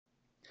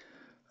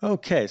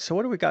Okay, so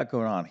what do we got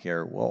going on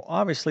here? Well,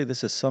 obviously,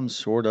 this is some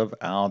sort of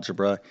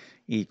algebra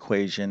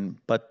equation,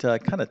 but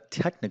kind of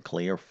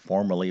technically or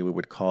formally, we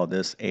would call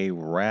this a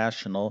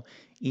rational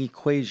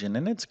equation.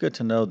 And it's good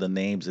to know the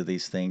names of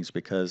these things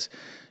because,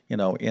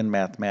 in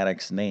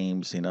mathematics,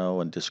 names,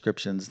 and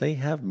descriptions, they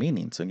have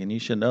meanings. And you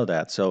should know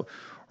that. So,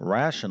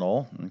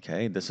 rational,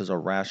 okay, this is a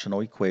rational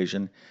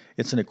equation.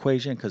 It's an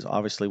equation because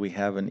obviously we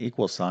have an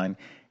equal sign.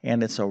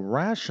 And it's a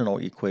rational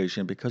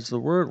equation because the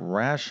word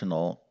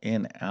rational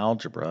in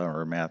algebra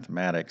or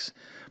mathematics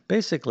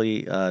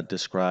basically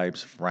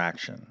describes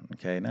fraction.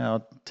 Okay,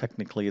 now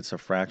technically it's a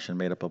fraction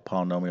made up of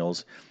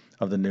polynomials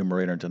of the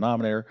numerator and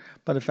denominator,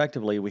 but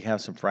effectively we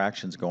have some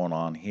fractions going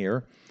on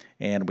here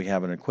and we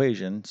have an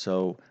equation.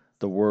 So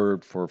the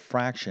word for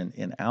fraction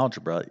in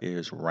algebra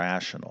is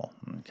rational.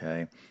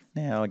 Okay,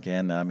 now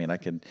again, I mean, I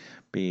could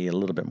be a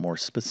little bit more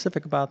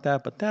specific about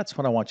that, but that's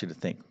what I want you to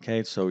think.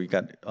 Okay, so you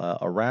got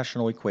a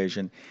rational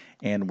equation,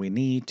 and we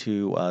need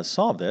to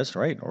solve this,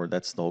 right? Or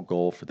that's the whole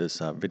goal for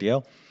this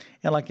video.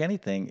 And like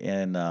anything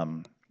in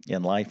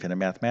life and in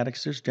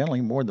mathematics, there's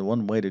generally more than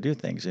one way to do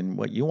things. And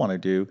what you want to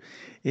do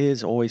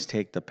is always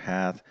take the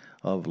path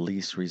of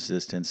least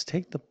resistance.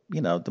 Take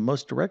the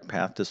most direct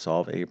path to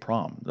solve a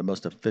problem, the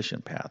most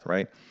efficient path,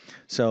 right?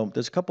 So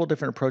there's a couple of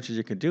different approaches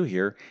you can do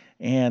here.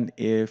 And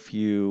if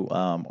you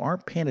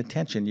aren't paying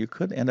attention, you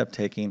could end up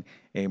taking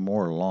a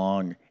more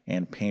long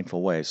and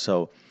painful way.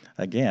 So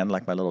again,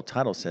 like my little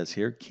title says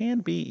here, can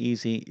be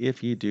easy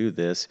if you do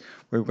this.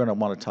 We're going to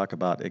want to talk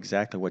about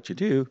exactly what you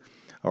do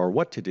or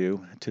what to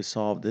do to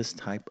solve this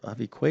type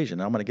of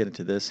equation. I'm going to get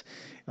into this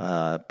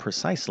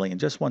precisely in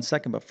just 1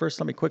 second, but first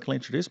let me quickly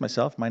introduce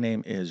myself. My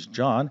name is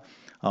John.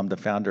 I'm the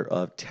founder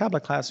of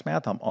TabletClass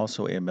Math. I'm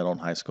also a middle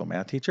and high school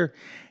math teacher.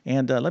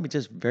 And let me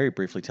just very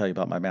briefly tell you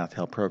about my math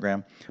help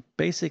program.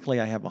 Basically,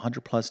 I have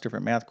 100 plus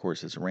different math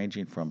courses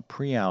ranging from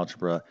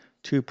pre-algebra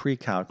to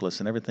pre-calculus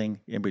and everything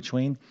in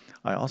between.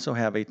 I also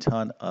have a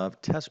ton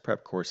of test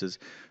prep courses.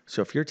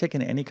 So if you're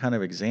taking any kind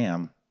of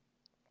exam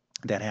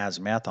that has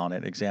math on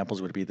it.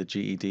 Examples would be the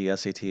GED,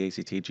 SAT,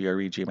 ACT,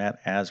 GRE, GMAT,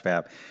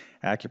 ASVAB,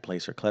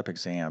 AccuPlacer, CLEP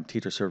exam,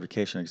 teacher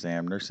certification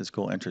exam, nursing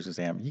school entrance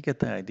exam. You get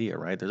the idea,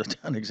 right? There's a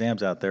ton of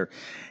exams out there.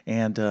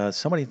 And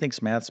somebody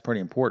thinks math's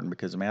pretty important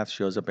because math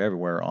shows up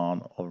everywhere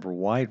on a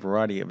wide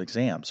variety of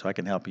exams. So I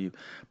can help you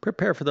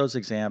prepare for those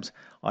exams.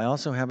 I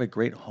also have a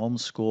great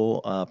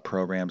homeschool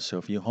program. So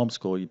if you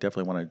homeschool, you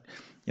definitely want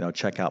to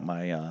check out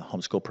my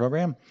homeschool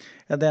program.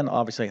 And then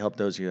obviously help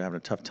those of you having a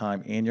tough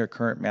time in your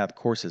current math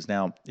courses.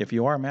 Now, if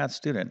you are a math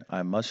student,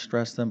 I must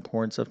stress the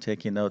importance of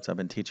taking notes. I've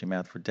been teaching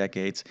math for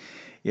decades.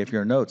 If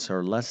your notes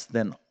are less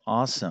than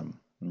awesome,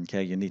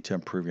 okay, you need to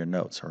improve your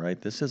notes, all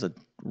right? This is a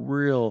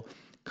real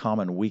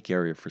common weak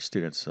area for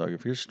students. So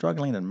if you're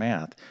struggling in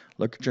math,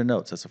 look at your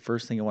notes. That's the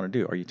first thing you want to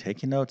do. Are you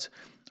taking notes?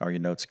 Are your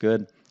notes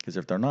good? Because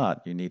if they're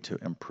not, you need to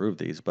improve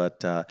these.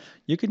 But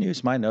you can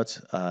use my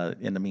notes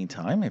in the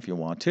meantime if you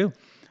want to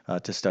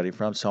study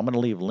from. So I'm going to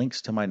leave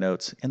links to my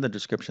notes in the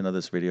description of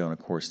this video and, of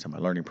course, to my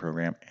learning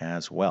program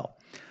as well.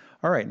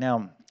 All right,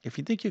 now, if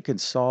you think you can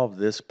solve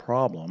this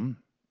problem,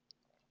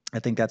 I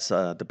think that's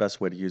the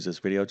best way to use this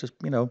video. Just,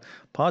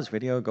 pause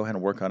video, go ahead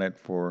and work on it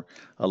for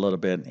a little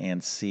bit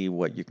and see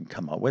what you can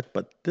come up with.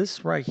 But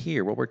this right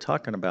here, what we're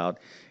talking about,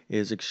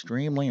 is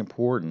extremely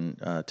important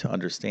to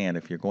understand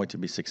if you're going to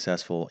be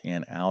successful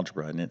in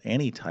algebra and in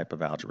any type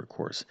of algebra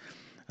course.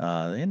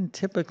 And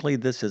typically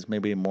this is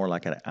maybe more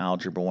like an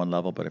Algebra 1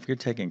 level, but if you're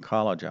taking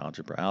college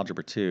algebra,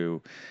 Algebra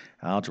 2,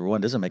 Algebra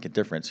 1 doesn't make a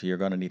difference. So you're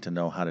going to need to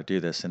know how to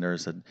do this. And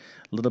there's a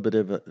little bit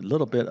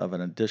of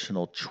an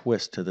additional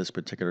twist to this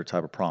particular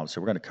type of problem. So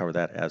we're going to cover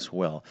that as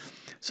well.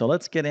 So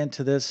let's get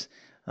into this.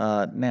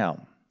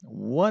 Now,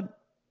 what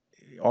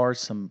are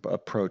some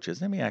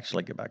approaches? Let me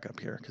actually get back up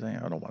here because I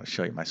don't want to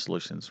show you my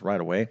solutions right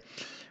away.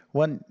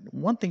 One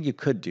thing you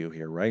could do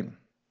here, right?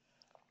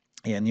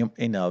 And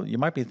you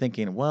might be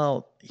thinking,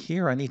 well,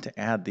 here I need to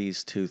add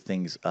these two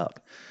things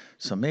up.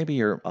 So maybe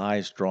your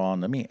eye's drawn,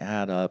 let me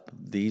add up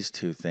these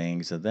two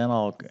things, and then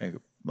I'll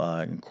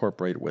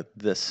incorporate it with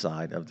this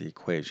side of the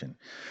equation.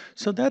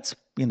 So that's,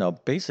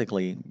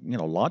 basically,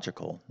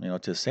 logical,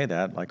 to say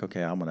that, like,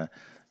 okay, I'm going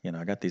to,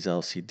 I got these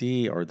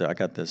LCD, or I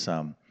got this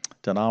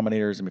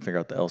denominators, let me figure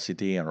out the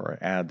LCD or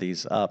add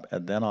these up,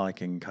 and then I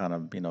can kind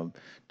of,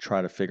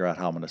 try to figure out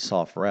how I'm going to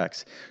solve for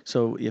X.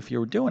 So if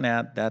you're doing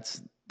that,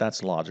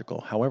 that's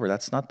logical. However,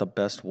 that's not the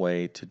best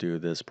way to do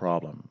this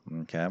problem,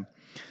 okay?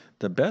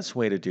 The best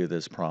way to do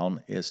this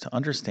problem is to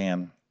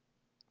understand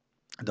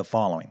the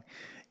following.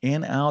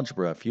 In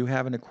algebra, if you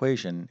have an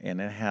equation and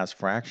it has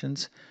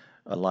fractions,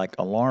 like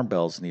alarm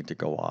bells need to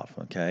go off,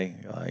 okay?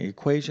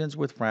 Equations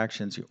with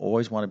fractions, you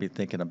always want to be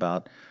thinking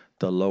about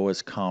the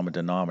lowest common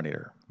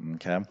denominator,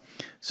 okay?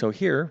 So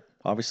here,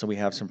 obviously we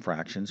have some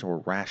fractions or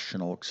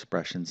rational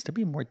expressions to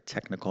be more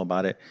technical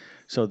about it.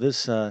 So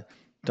this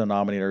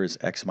denominator is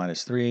x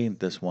minus 3,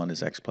 this one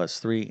is x plus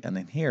 3, and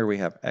then here we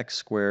have x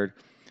squared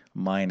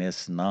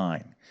minus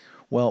 9.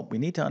 Well, we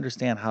need to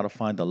understand how to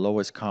find the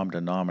lowest common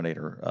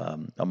denominator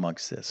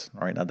amongst this.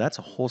 All right, now that's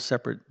a whole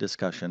separate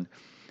discussion,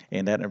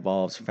 and that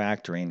involves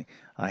factoring.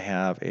 I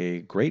have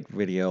a great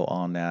video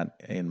on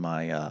that in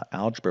my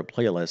algebra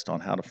playlist on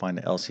how to find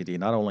the LCD,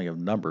 not only of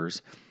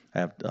numbers. I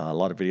have a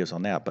lot of videos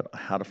on that, but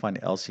how to find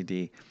the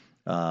LCD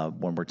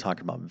when we're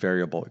talking about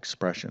variable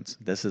expressions.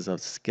 This is a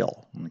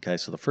skill. Okay,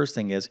 so the first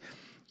thing is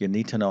you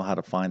need to know how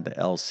to find the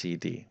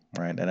LCD,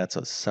 right? And that's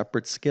a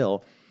separate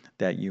skill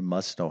that you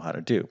must know how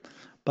to do.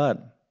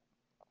 But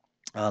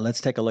let's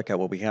take a look at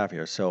what we have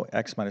here. So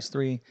x minus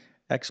 3,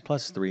 x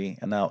plus 3,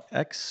 and now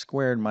x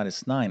squared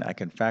minus 9 I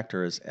can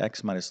factor as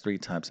x minus 3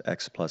 times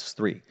x plus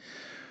 3.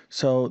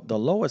 So the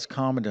lowest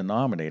common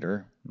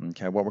denominator,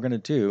 okay, what we're going to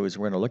do is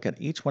we're going to look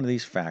at each one of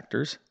these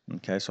factors.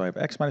 Okay, so I have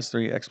x minus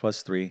 3, x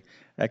plus 3,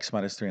 x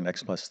minus 3, and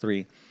x plus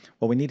 3.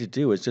 What we need to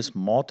do is just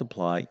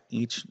multiply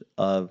each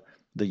of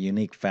the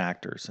unique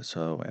factors.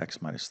 So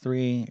x minus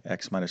 3,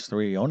 x minus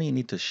 3. You only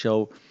need to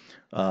show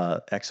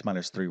x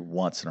minus 3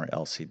 once in our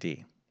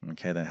LCD.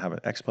 Okay, then have an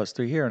x plus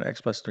 3 here and x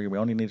plus 3. We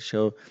only need to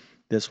show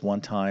this one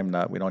time.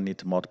 We don't need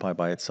to multiply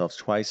by itself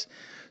twice.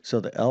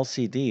 So the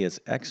LCD is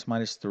x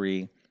minus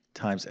 3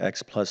 times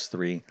x plus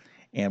 3,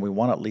 and we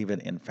want to leave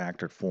it in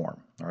factored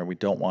form. All right, we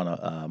don't want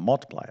to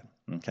multiply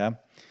it. Okay.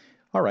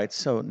 All right,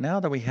 so now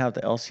that we have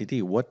the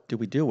LCD, what do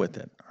we do with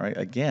it? All right,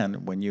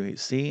 again, when you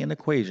see an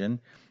equation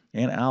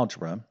in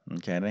algebra,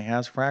 okay, and it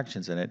has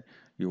fractions in it,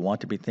 you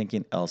want to be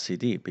thinking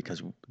LCD,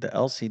 because the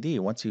LCD,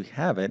 once you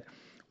have it,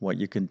 what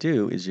you can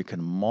do is you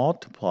can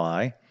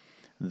multiply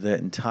the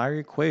entire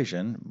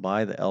equation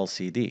by the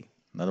LCD.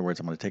 In other words,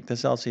 I'm going to take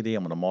this LCD,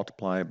 I'm going to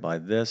multiply it by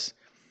this,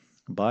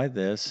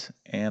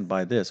 and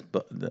by this,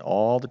 but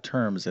all the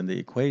terms in the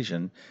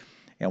equation.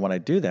 And when I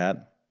do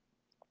that,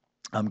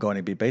 I'm going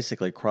to be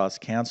basically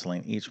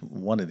cross-canceling each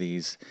one of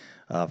these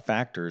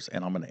factors,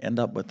 and I'm going to end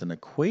up with an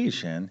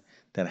equation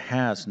that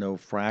has no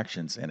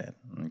fractions in it,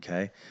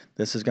 okay?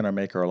 This is going to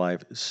make our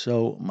life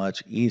so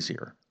much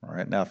easier, all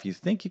right? Now, if you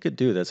think you could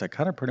do this, I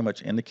kind of pretty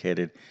much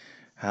indicated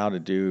how to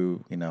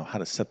do, how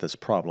to set this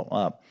problem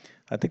up.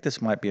 I think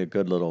this might be a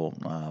good little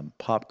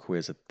pop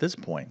quiz at this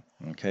point,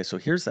 okay? So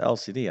here's the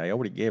LCD. I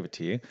already gave it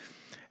to you.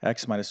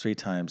 X minus 3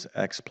 times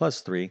x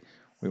plus 3.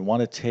 We want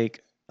to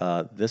take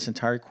this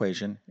entire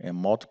equation and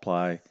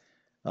multiply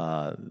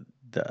by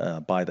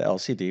the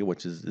LCD,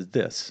 which is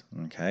this,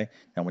 okay?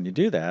 Now, when you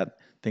do that,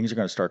 things are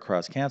going to start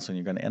cross-canceling.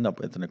 You're going to end up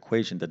with an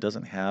equation that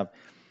doesn't have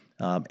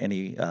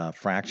any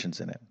fractions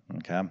in it,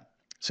 okay?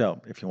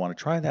 So if you want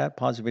to try that,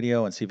 pause the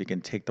video and see if you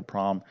can take the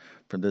problem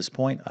from this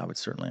point. I would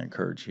certainly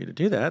encourage you to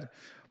do that.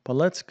 But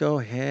let's go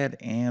ahead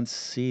and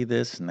see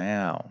this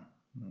now,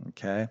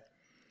 okay?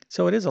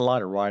 So it is a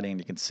lot of writing.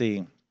 You can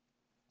see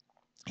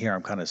here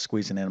I'm kind of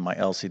squeezing in my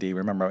LCD.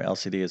 Remember, our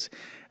LCD is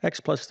x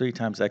plus 3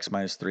 times x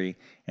minus 3,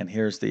 and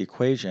here's the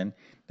equation.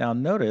 Now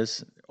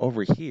notice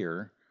over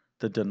here,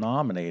 the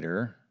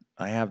denominator,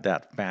 I have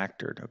that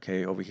factored,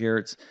 okay? Over here,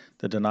 it's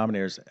the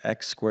denominator is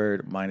x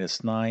squared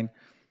minus 9,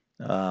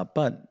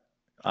 but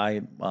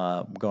I'm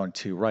going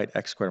to write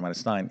x squared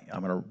minus 9.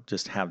 I'm going to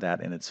just have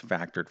that in its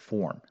factored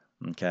form,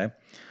 okay?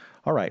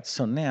 All right,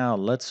 so now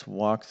let's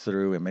walk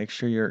through and make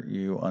sure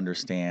you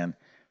understand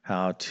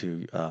how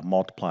to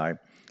multiply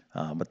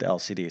with the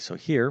LCD. So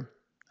here,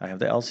 I have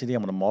the LCD.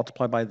 I'm going to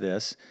multiply by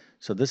this.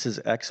 So this is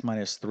x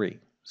minus 3.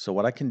 So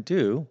what I can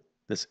do,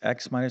 this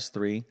x minus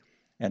 3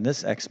 and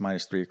this x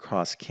minus 3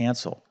 cross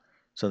cancel.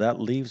 So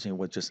that leaves me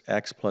with just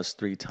x plus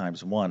 3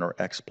 times 1, or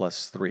x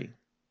plus 3.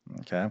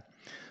 Okay,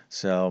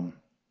 so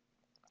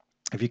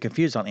if you're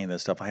confused on any of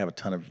this stuff, I have a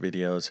ton of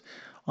videos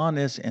on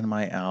this in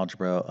my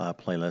algebra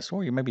playlist,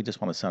 or you maybe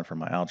just want to sign up for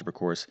my algebra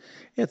course.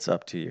 It's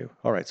up to you.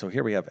 All right, so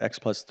here we have x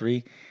plus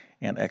 3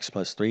 and x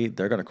plus 3.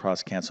 They're going to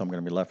cross cancel. I'm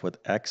going to be left with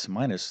x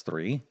minus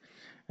 3.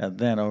 And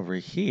then over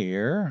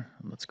here,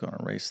 let's go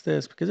and erase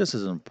this, because this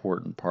is an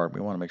important part.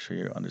 We want to make sure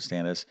you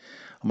understand this.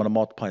 I'm going to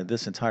multiply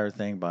this entire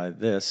thing by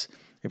this.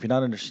 If you're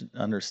not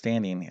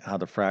understanding how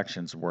the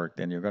fractions work,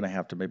 then you're going to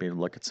have to maybe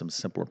look at some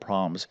simpler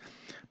problems.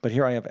 But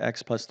here I have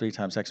x plus 3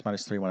 times x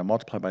minus 3. When I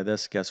multiply by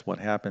this, guess what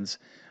happens?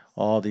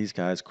 All these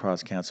guys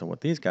cross cancel with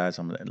these guys.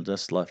 I'm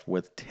just left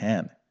with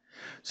 10.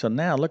 So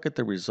now look at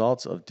the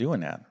results of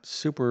doing that.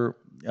 Super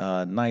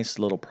nice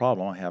little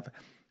problem. I have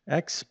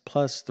x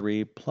plus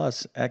 3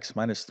 plus x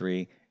minus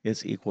 3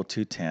 is equal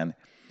to 10.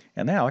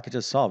 And now I could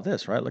just solve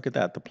this, right? Look at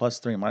that. The plus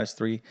 3 and minus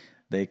 3,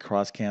 they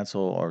cross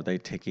cancel, or they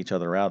take each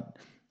other out.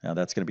 Now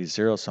that's going to be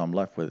 0, so I'm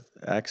left with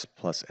x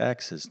plus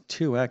x is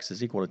 2x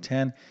is equal to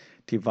 10.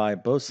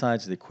 Divide both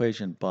sides of the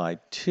equation by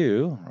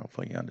 2.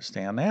 Hopefully you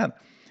understand that.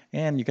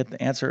 And you get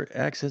the answer,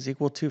 x is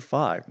equal to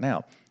 5.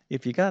 Now,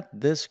 if you got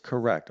this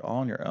correct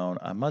on your own,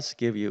 I must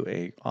give you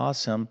an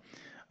awesome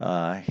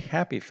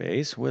happy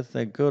face with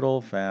a good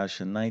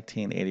old-fashioned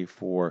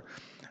 1984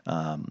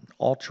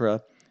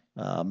 Ultra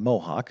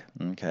Mohawk,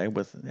 okay,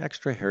 with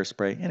extra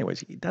hairspray.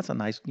 Anyways, that's a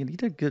nice, you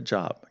did a good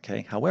job,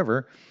 okay?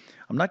 However,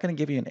 I'm not going to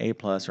give you an A+ or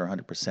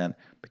 100%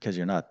 because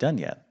you're not done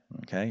yet,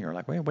 okay? You're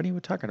like, wait, what are you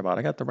talking about?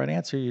 I got the right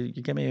answer. You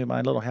give me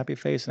my little happy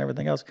face and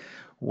everything else.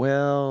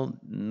 Well,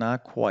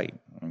 not quite,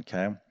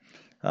 okay?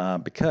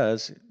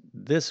 Because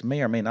this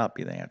may or may not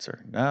be the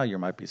answer. Now you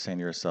might be saying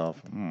to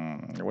yourself,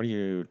 what are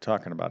you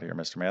talking about here,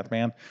 Mr.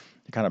 Mathman?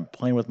 You're kind of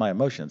playing with my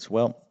emotions.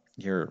 Well,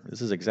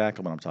 this is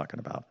exactly what I'm talking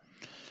about.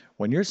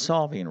 When you're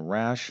solving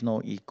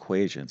rational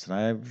equations, and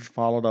I've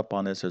followed up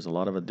on this, there's a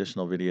lot of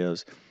additional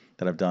videos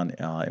that I've done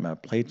in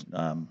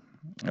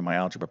my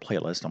algebra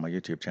playlist on my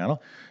YouTube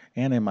channel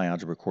and in my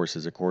algebra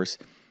courses, of course.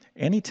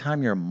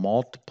 Anytime you're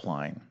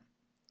multiplying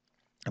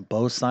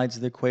both sides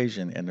of the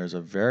equation and there's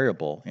a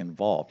variable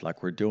involved,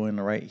 like we're doing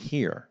right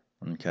here,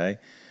 okay,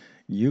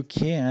 you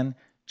can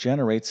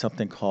generate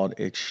something called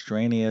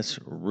extraneous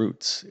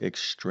roots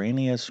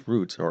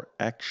or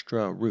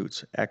extra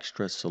roots,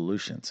 extra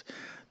solutions.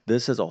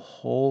 This is a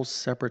whole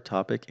separate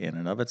topic in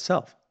and of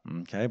itself,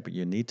 okay? But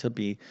you need to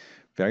be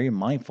very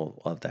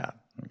mindful of that,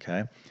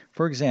 okay?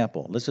 For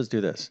example, let's just do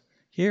this.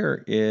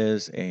 Here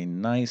is a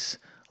nice,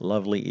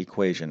 lovely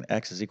equation.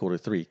 X is equal to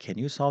 3. Can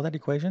you solve that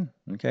equation?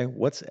 Okay,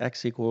 what's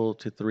x equal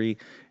to 3?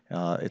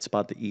 It's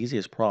about the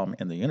easiest problem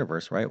in the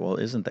universe, right? Well,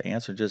 isn't the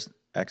answer just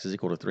x is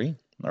equal to 3?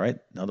 All right,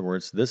 in other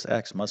words, this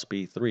x must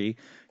be 3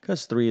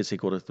 because 3 is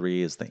equal to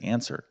 3 is the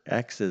answer.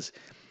 X is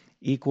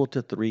equal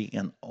to 3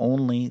 and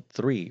only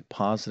 3,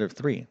 positive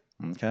 3,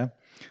 okay?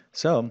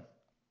 So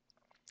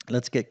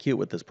let's get cute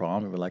with this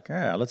problem. We're like,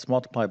 let's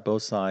multiply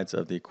both sides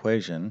of the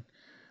equation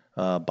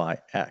by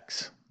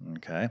x,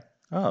 okay?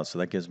 Oh, so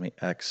that gives me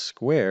x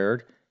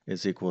squared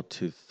is equal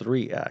to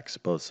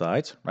 3x, both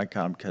sides, right?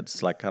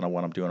 It's like kind of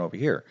what I'm doing over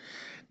here.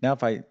 Now,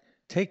 if I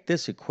take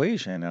this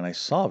equation and I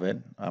solve it,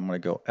 I'm going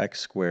to go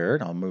x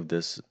squared. I'll move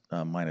this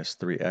minus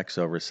 3x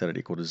over, set it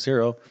equal to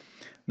 0.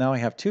 Now I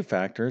have two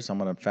factors. I'm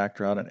going to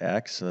factor out an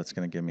x, so that's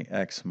going to give me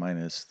x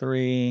minus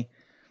 3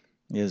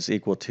 is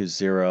equal to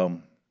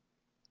 0.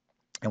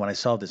 And when I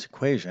solve this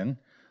equation,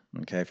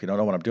 okay, if you don't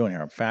know what I'm doing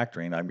here, I'm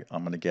factoring.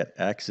 I'm going to get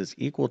x is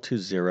equal to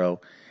 0,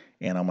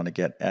 and I'm going to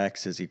get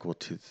x is equal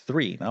to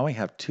 3. Now I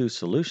have two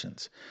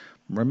solutions.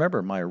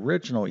 Remember, my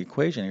original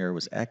equation here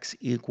was x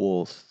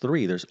equals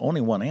 3. There's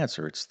only one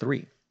answer. It's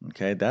 3.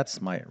 Okay,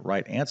 that's my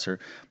right answer.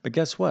 But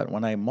guess what?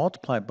 When I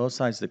multiply both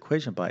sides of the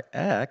equation by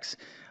x,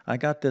 I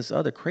got this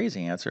other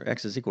crazy answer,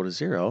 x is equal to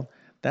 0.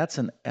 That's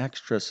an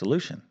extra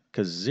solution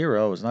because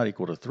 0 is not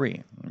equal to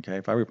 3. Okay,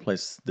 if I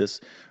replace this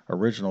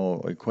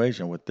original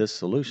equation with this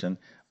solution,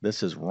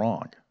 this is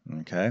wrong,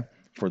 okay,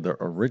 for the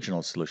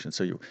original solution.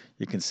 So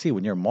you can see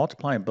when you're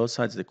multiplying both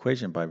sides of the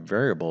equation by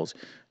variables,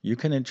 you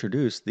can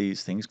introduce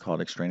these things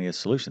called extraneous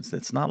solutions.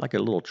 It's not like a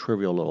little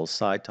trivial little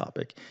side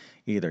topic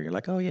either. You're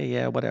like, oh,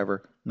 yeah,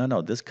 whatever.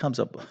 No, this comes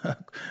up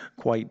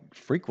quite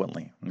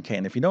frequently, okay?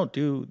 And if you don't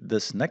do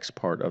this next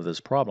part of this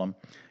problem,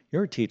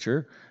 your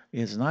teacher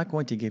is not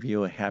going to give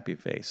you a happy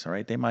face, all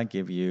right? They might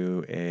give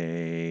you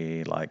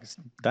a, like,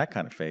 that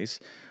kind of face.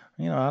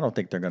 I don't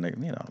think they're going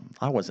to,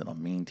 I wasn't a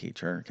mean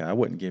teacher. Okay? I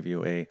wouldn't give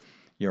you a,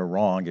 you're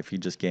wrong if you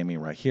just gave me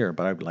right here,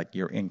 but I'd be like,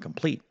 you're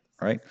incomplete,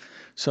 right?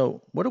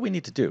 So what do we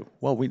need to do?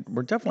 Well,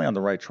 we're definitely on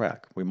the right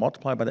track. We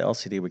multiply by the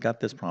LCD, we got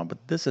this problem,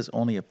 but this is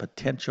only a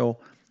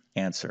potential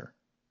answer.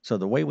 So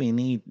the way we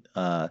need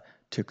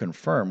to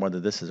confirm whether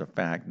this is a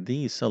fact,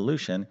 the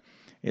solution,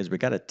 is we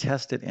got to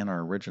test it in our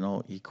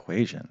original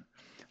equation.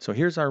 So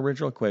here's our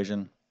original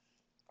equation.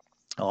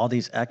 All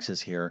these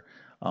x's here,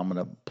 I'm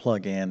going to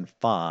plug in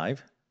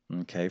 5,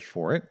 okay,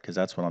 for it, because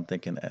that's what I'm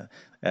thinking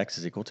x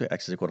is equal to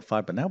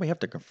 5. But now we have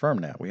to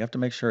confirm that. We have to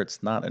make sure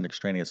it's not an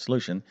extraneous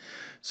solution.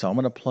 So I'm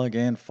going to plug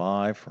in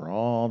 5 for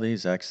all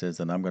these x's,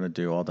 and I'm going to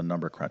do all the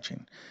number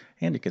crunching.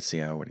 And you can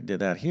see I already did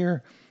that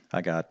here.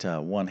 I got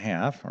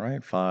 1/2, all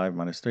right, 5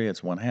 minus 3,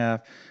 it's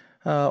 1/2.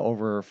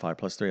 Over 5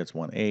 plus 3, it's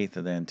 1/8,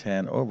 and then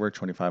 10 over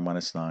 25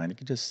 minus 9. You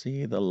can just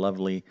see the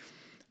lovely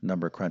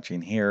number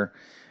crunching here.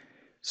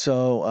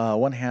 So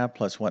 1/2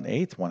 plus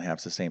 1/8, 1/2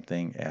 is the same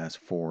thing as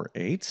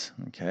 4/8.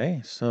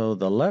 Okay, so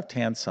the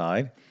left-hand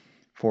side,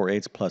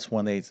 4/8 plus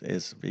 1/8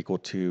 is equal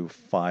to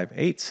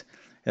 5/8.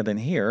 And then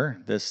here,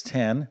 this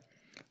 10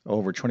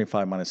 over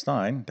 25 minus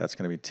 9, that's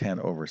going to be 10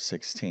 over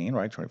 16,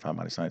 right? 25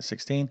 minus 9 is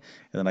 16.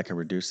 And then I can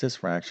reduce this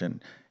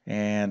fraction,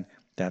 and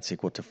that's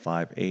equal to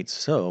 5/8.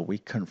 So we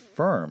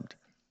confirmed,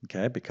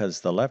 okay,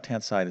 because the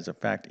left-hand side is a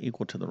fact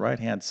equal to the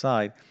right-hand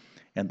side,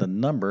 and the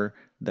number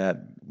that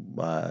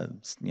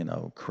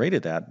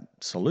created that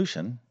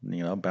solution,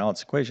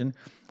 balanced equation,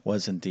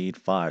 was indeed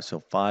 5. So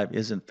 5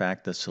 is in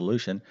fact the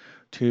solution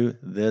to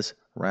this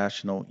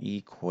rational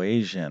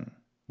equation.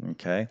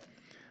 Okay,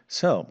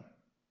 so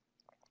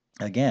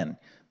again,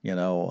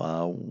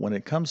 when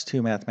it comes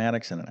to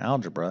mathematics and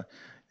algebra,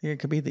 it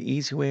could be the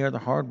easy way or the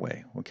hard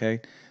way.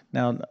 Okay,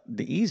 now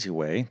the easy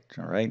way,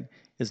 all right,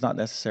 is not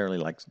necessarily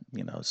like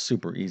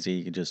super easy.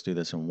 You can just do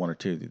this in 1 or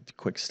 2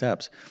 quick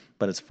steps,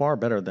 but it's far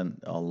better than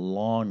a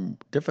long,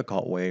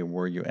 difficult way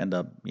where you end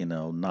up,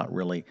 not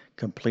really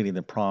completing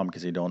the problem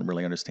because you don't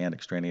really understand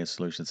extraneous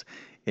solutions,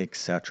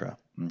 etc.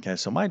 Okay,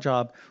 so my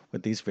job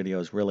with these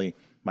videos really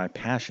my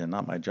passion,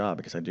 not my job,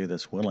 because I do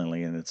this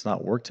willingly and it's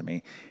not work to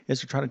me,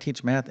 is to try to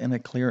teach math in a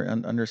clear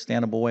and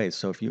understandable way.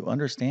 So if you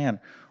understand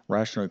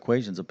rational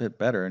equations a bit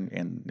better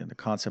and the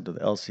concept of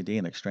the LCD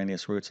and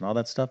extraneous roots and all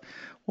that stuff,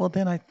 well,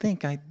 then I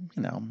think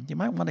you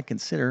might want to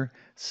consider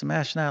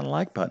smashing that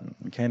like button.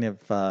 Okay, and if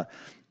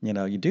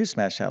you do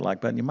smash that like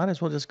button, you might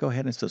as well just go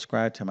ahead and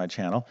subscribe to my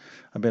channel.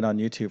 I've been on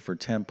YouTube for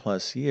 10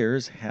 plus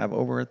years, have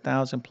over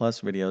 1,000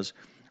 plus videos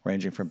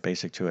ranging from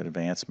basic to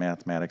advanced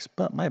mathematics,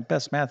 but my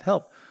best math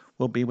help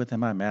will be within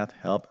my Math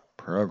Help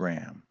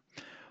program.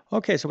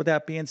 Okay, so with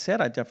that being said,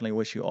 I definitely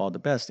wish you all the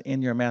best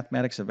in your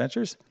mathematics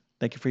adventures.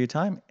 Thank you for your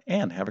time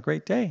and have a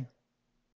great day.